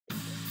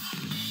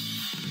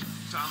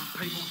Some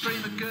people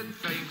dream of good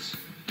things.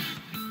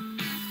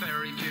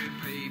 Very few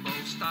people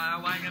stay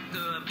awake and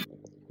do them.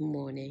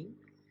 Morning.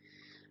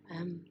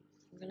 I'm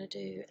going to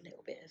do a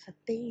little bit of a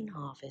bean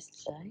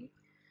harvest today.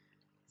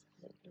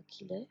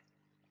 Looky look.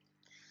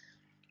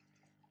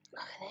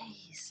 Look at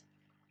these.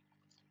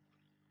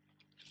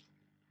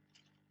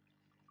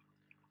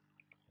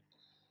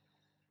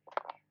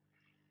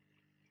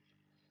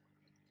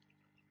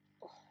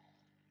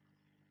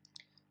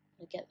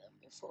 I get them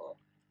before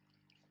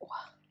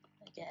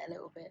they get a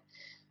little bit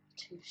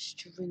too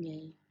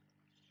stringy.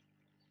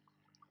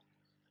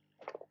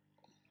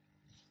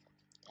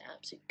 They're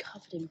absolutely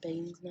covered in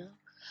beans now.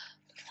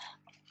 Look at that.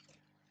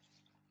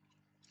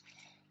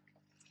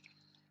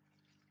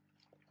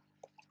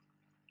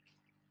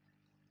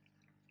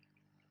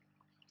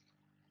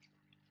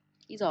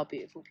 These are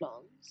beautiful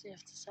plants, you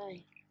have to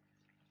say.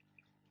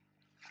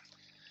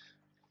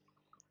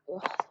 Oh,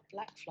 the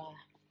black fly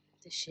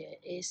this year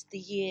is the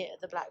year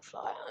of the black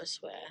fly, I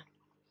swear.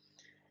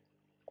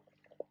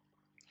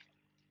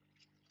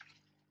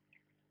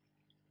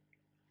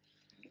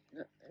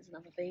 Look, there's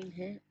another bean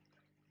here.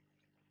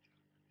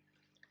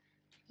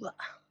 Look.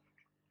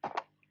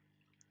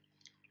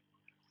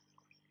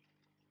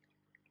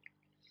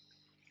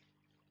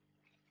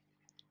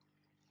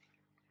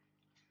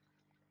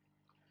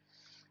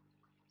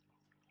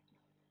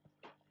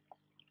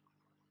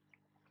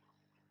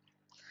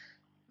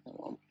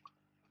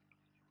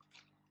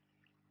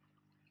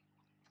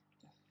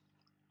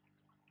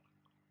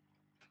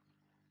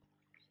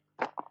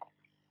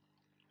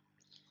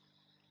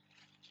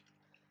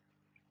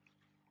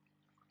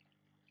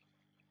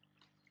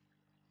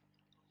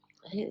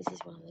 I think this is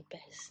one of the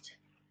best,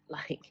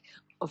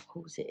 of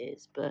course it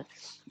is, but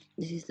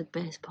this is the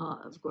best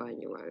part of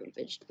growing your own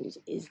vegetables,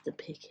 is the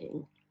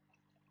picking,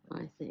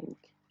 I think.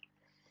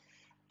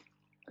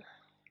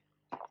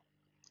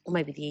 Or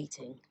maybe the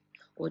eating,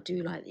 or I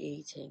do like the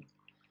eating.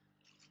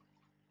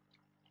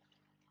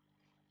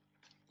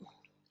 Look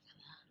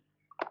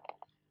at that.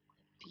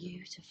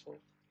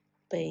 Beautiful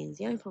beans.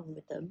 The only problem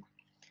with them,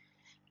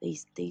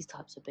 these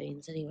types of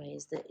beans anyway,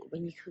 is that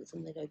when you cook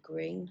them they go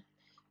green,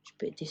 which is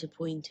a bit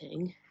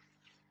disappointing,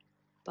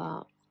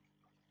 but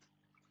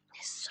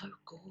they're so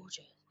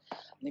gorgeous. I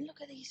mean,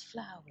 look at these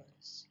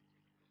flowers,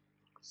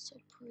 so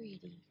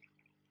pretty.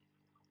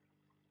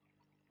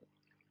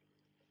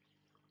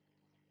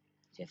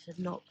 You have to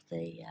knock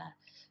the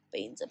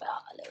beans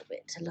about a little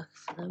bit to look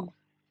for them.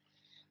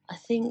 I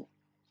think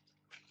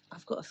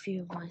I've got a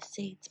few of my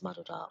seeds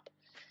muddled up,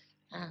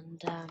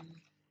 and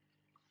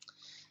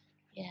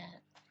yeah,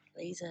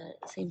 these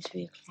seem to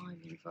be a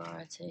climbing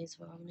variety as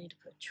well. I need to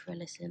put a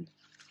trellis in.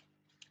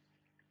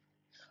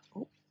 Oh,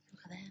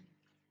 look at them.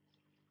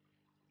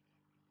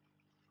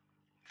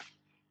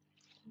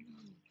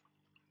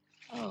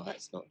 Oh,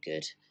 that's not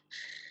good.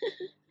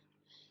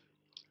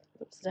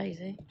 Oops,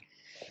 daisy.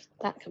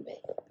 That can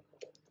be.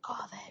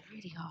 Oh, they're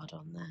really hard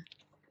on there.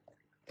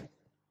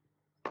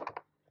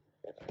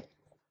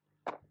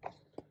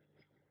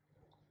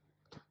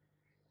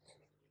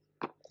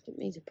 Didn't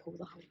mean to pull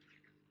the whole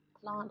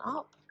plant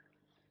up.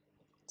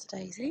 It's a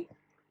daisy.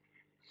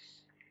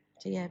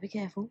 So yeah, be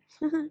careful.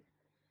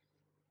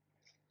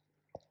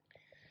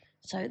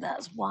 So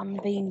that's one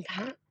bean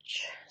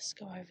patch. Let's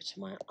go over to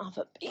my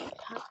other bean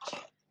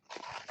patch.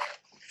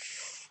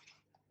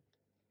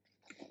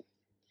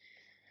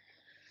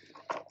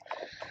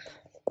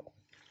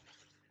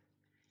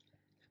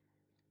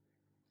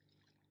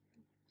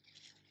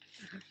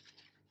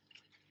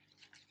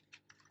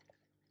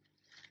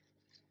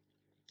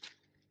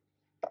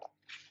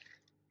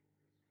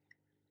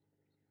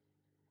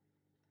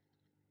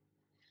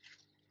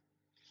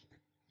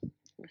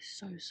 It's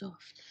so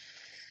soft.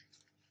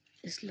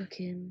 It's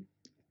looking,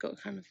 got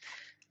to kind of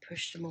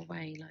push them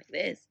away like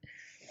this.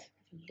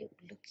 A little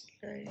looky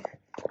low.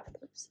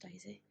 Oops,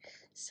 daisy.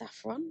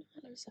 Saffron.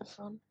 Hello,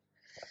 saffron.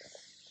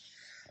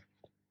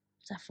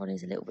 Saffron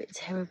is a little bit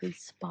terribly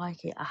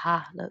spiky.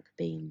 Aha, look,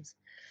 beans.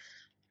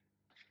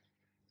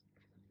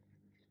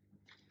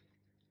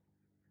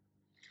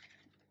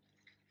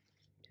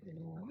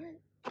 Doing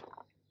alright.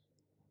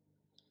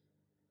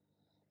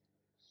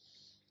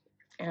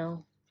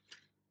 Ow.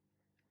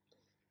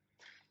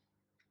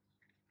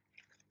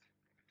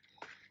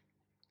 There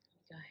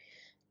we go.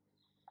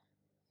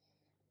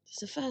 It's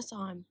the first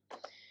time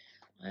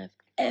I've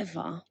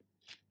ever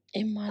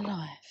in my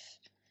life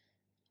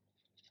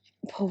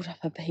pulled up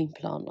a bean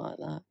plant like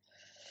that.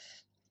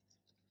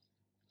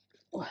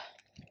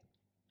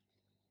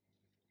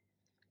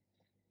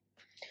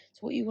 So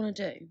what you want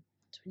to do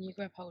is when you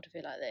grab hold of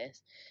it like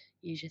this,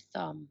 use your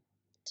thumb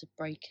to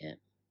break it.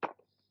 I'm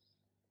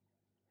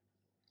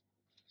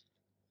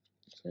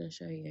just going to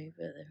show you,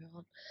 but there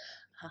aren't.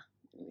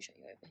 Let me show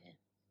you over here.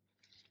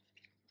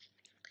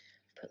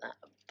 Put that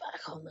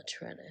back on the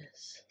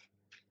trellis.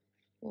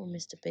 Oh,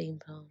 Mr. Bean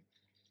plant.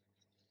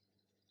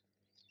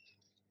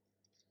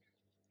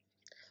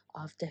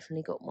 I've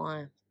definitely got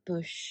my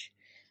bush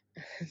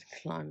and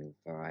climbing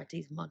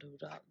varieties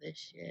muddled up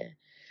this year.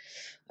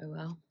 Oh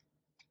well.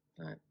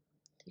 Right,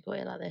 you got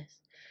it like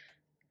this.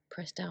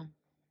 press down.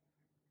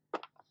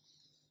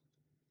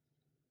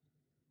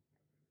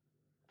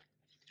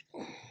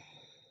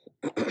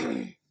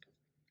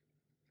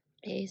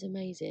 It is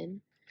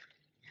amazing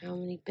how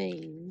many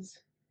beans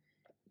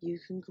you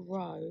can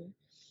grow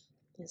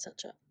in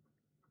such a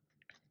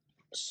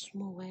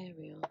small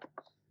area.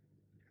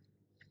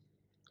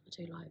 I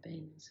do like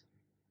beans.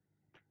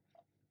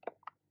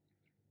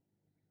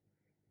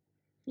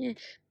 Yeah,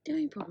 the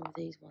only problem with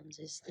these ones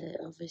is that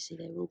obviously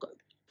they've all got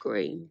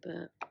green,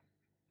 but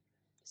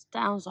it's a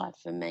downside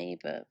for me,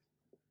 but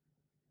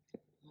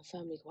my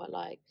family quite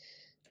like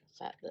the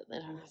fact that they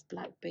don't have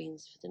black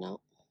beans for dinner.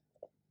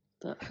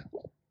 But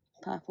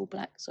purple,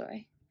 black,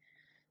 sorry.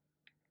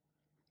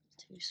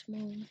 Too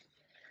small.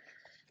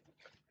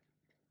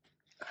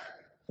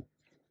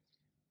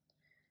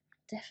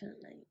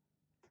 Definitely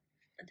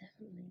a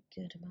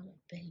good amount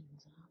of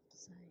beans, I have to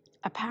say.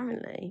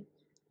 Apparently,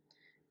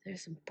 there are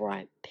some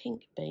bright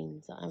pink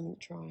beans that I haven't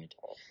tried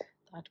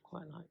that I'd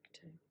quite like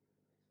to.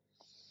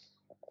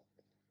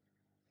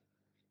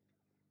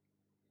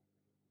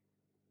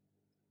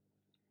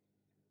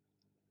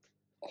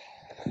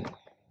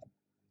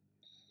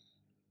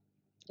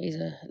 These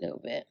are a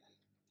little bit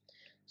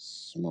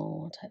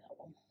small. I'll take that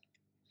one.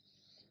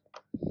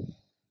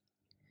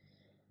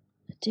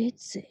 I did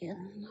see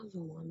another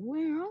one.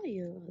 Where are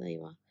you? Oh, there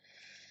you are.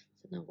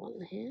 There's another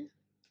one here.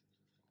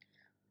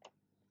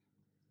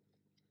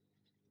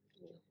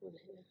 One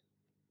here.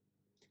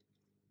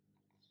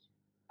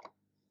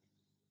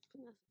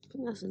 I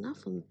think that's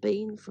enough on the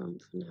bean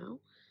front for now.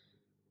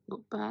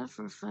 Not bad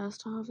for a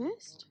first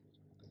harvest.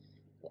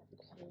 Got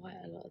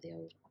quite a lot of the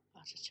old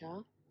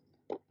atachar.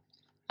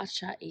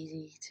 Atachar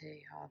easy to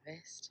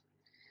harvest.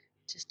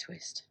 Just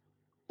twist.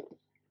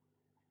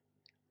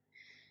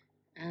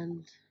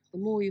 And the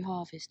more you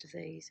harvest of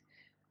these,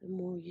 the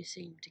more you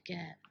seem to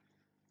get.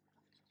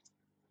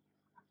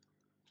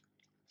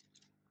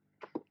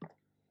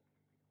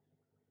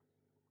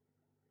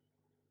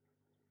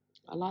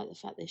 I like the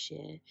fact this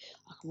year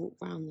I can walk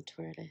round the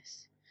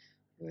trellis,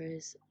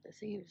 whereas I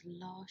think it was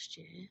last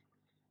year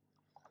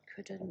I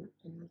couldn't,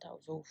 and that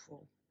was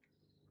awful.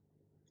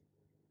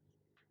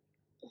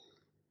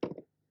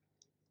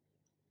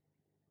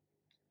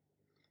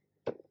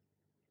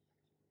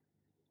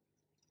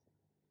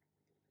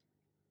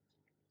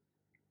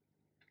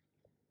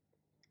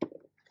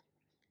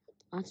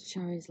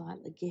 Atachar is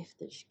like the gift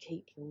that should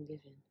keep on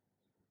giving.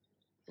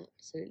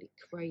 Absolutely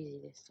crazy,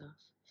 this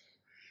stuff.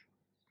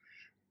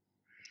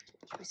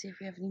 Should we see if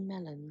we have any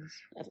melons?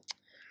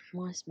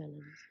 Mice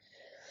melons.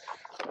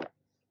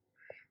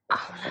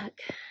 Oh,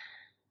 look.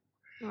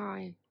 Where are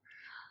you?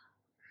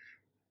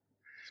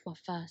 It's my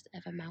first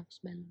ever mouse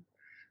melon.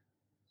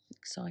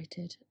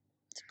 Excited.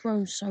 It's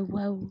grown so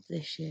well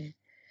this year.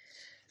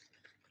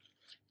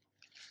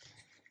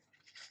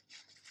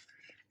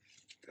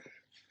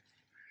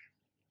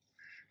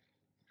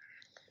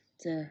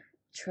 To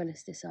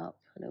trellis this up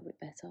a little bit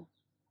better.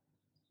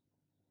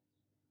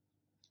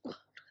 Oh, look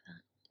at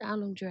that. How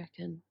long do you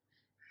reckon?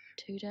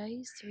 2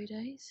 days? 3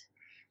 days?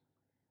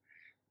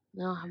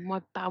 Now I have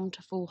my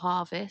bountiful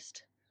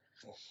harvest.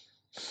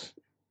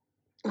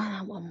 And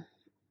that one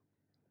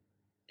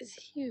is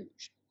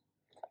huge.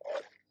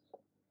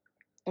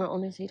 I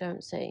honestly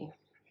don't see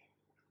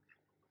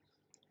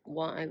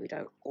why we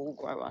don't all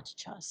grow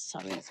atachar. It's so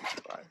easy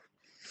to grow.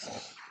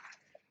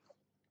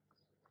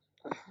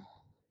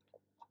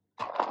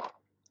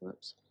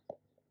 Whoops.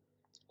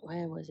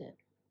 Where was it?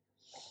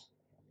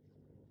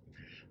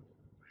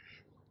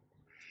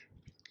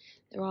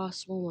 There are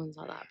small ones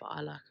like that, but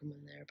I like them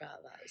when they're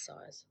about that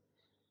size.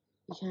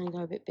 You can go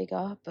a bit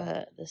bigger,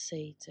 but the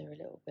seeds are a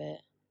little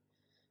bit.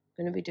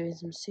 I'm going to be doing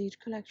some seed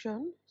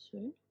collection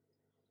soon.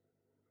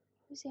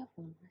 Where's the other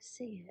one? I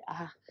see it.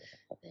 Ah,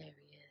 there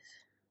he is.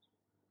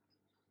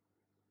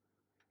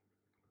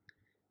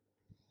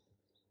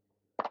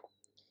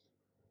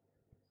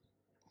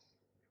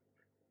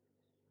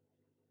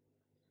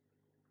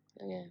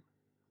 Oh, yeah.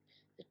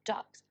 The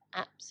ducks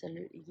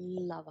absolutely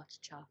love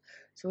atachar.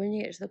 So when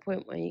you get to the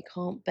point where you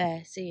can't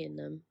bear seeing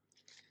them,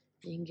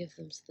 you can give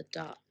them to the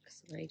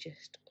ducks, and they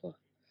just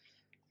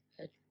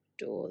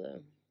adore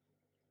them.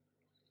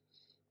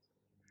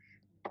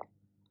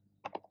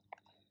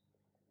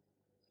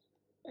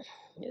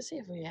 Let's see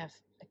if we have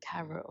a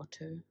carrot or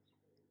two.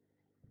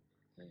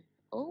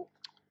 Oh,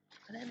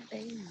 look at them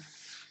beans.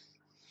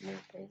 More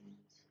beans.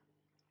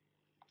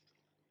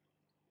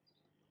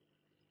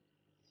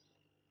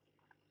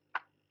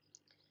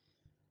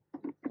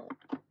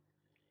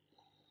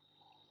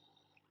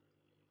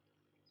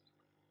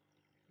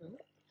 Oh,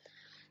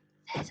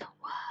 there's a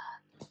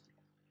worm.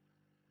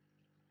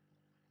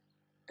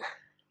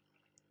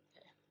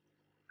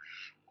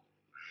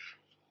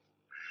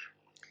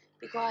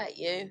 Be quiet,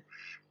 you.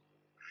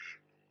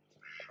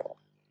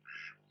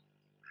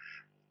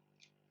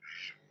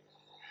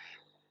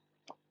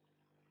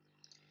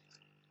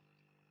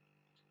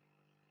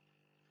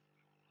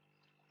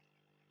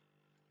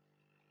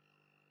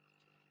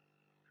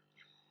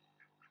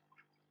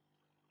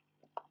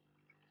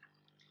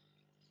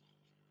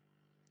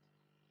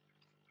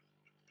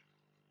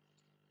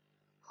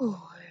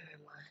 Oh, where am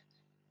I?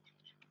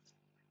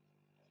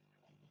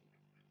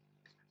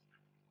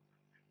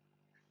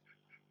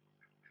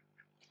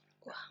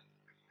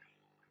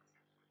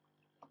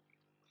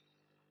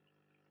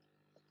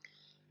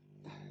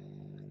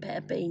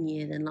 Better bean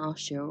year than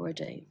last year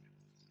already.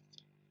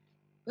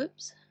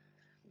 Whoops.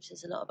 Which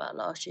says a lot about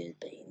last year's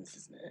beans,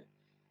 isn't it?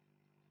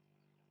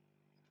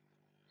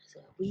 There's a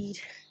weed.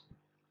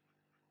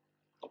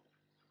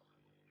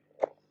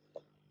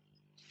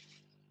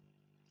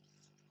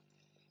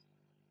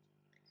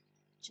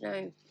 Do you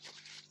know,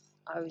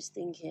 I was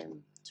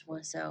thinking to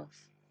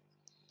myself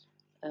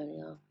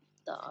earlier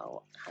that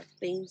I'll have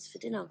beans for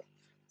dinner.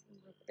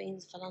 I'll have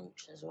beans for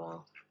lunch as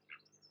well.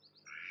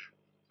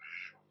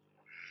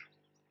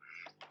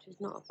 Which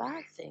is not a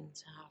bad thing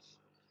to have.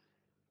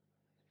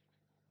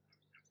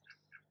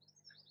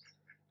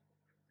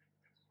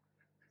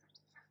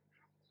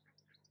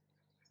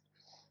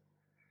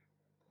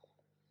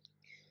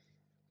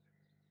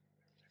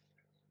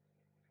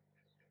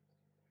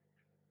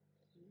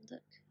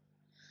 Look.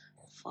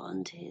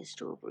 Find here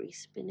strawberry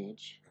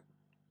spinach.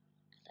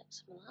 Collect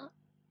some of that.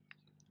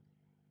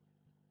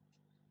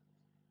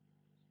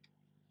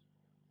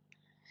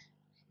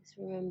 Just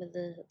remember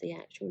the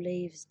actual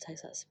leaves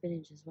taste like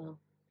spinach as well.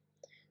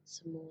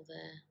 Some more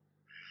there.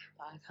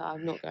 But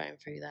I'm not going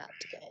through that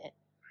to get it.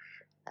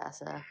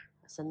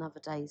 That's another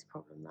day's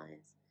problem, that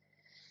is.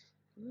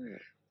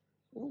 Right.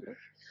 Oh, look.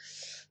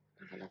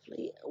 Have a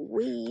lovely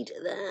weed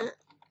there.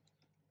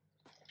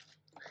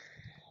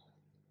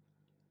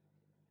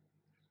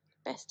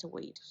 Best to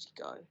weed as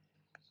you go.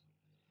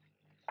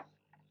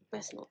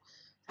 Best not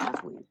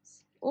have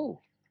weeds.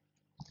 Oh,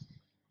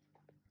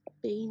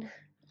 bean,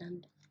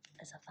 and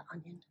let's have the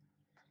onion.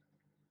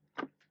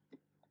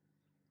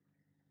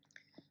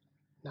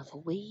 Another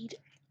weed.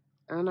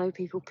 I know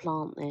people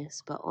plant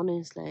this, but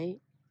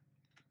honestly,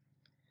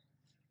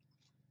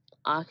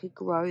 I could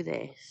grow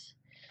this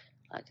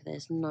like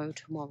there's no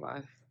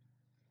tomorrow.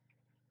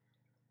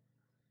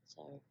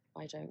 So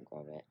I don't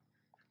grow it.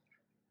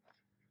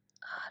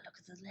 Ah, look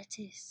at the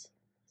lettuce.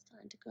 It's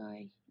starting to grow.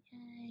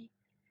 Yay.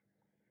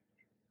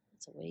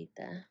 That's a weed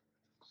there.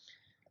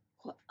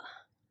 What?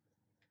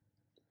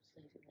 Just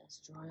leave it there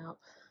to dry up.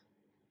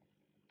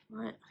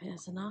 Right, I think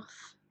that's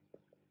enough.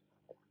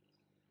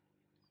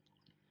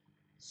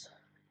 So,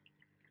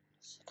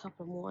 just a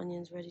couple more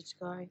onions ready to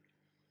go.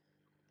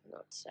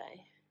 Not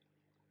today.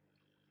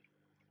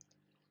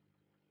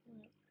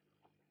 Right.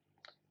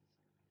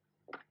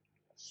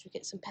 Should we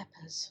get some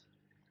peppers?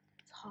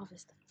 Let's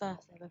harvest the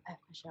first ever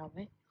pepper, shall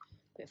we?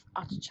 Bit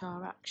of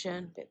atachar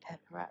action, bit of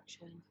pepper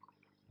action.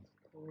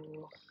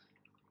 Ooh.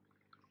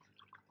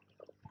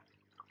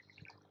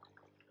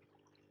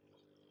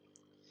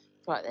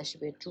 Right, there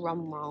should be a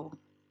drum roll.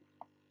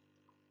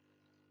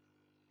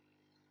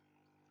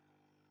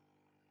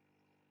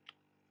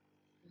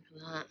 Look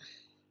at that.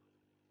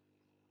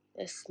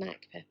 They're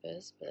snack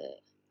peppers,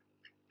 but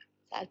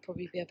that'd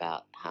probably be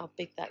about how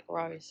big that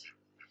grows.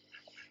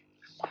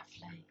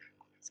 Lovely.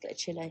 Let's get a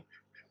chili.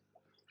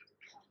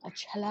 A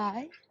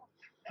chili.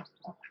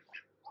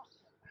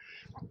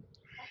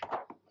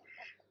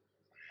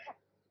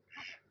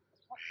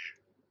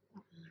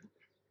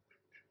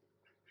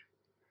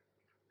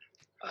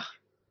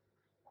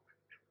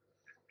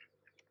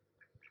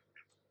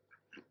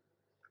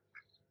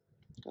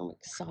 I'm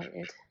excited.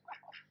 Look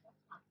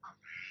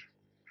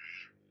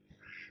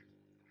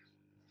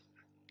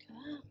at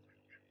that.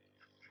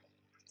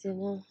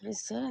 Dinner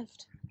is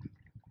served.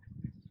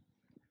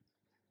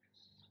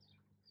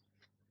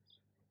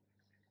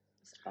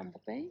 It's a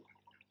bumblebee.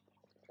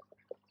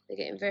 They're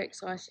getting very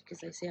excited because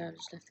they see I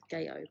just left the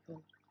gate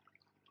open.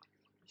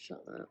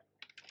 Shut that.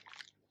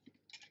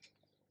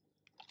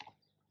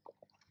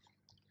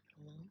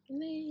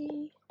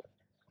 Lovely.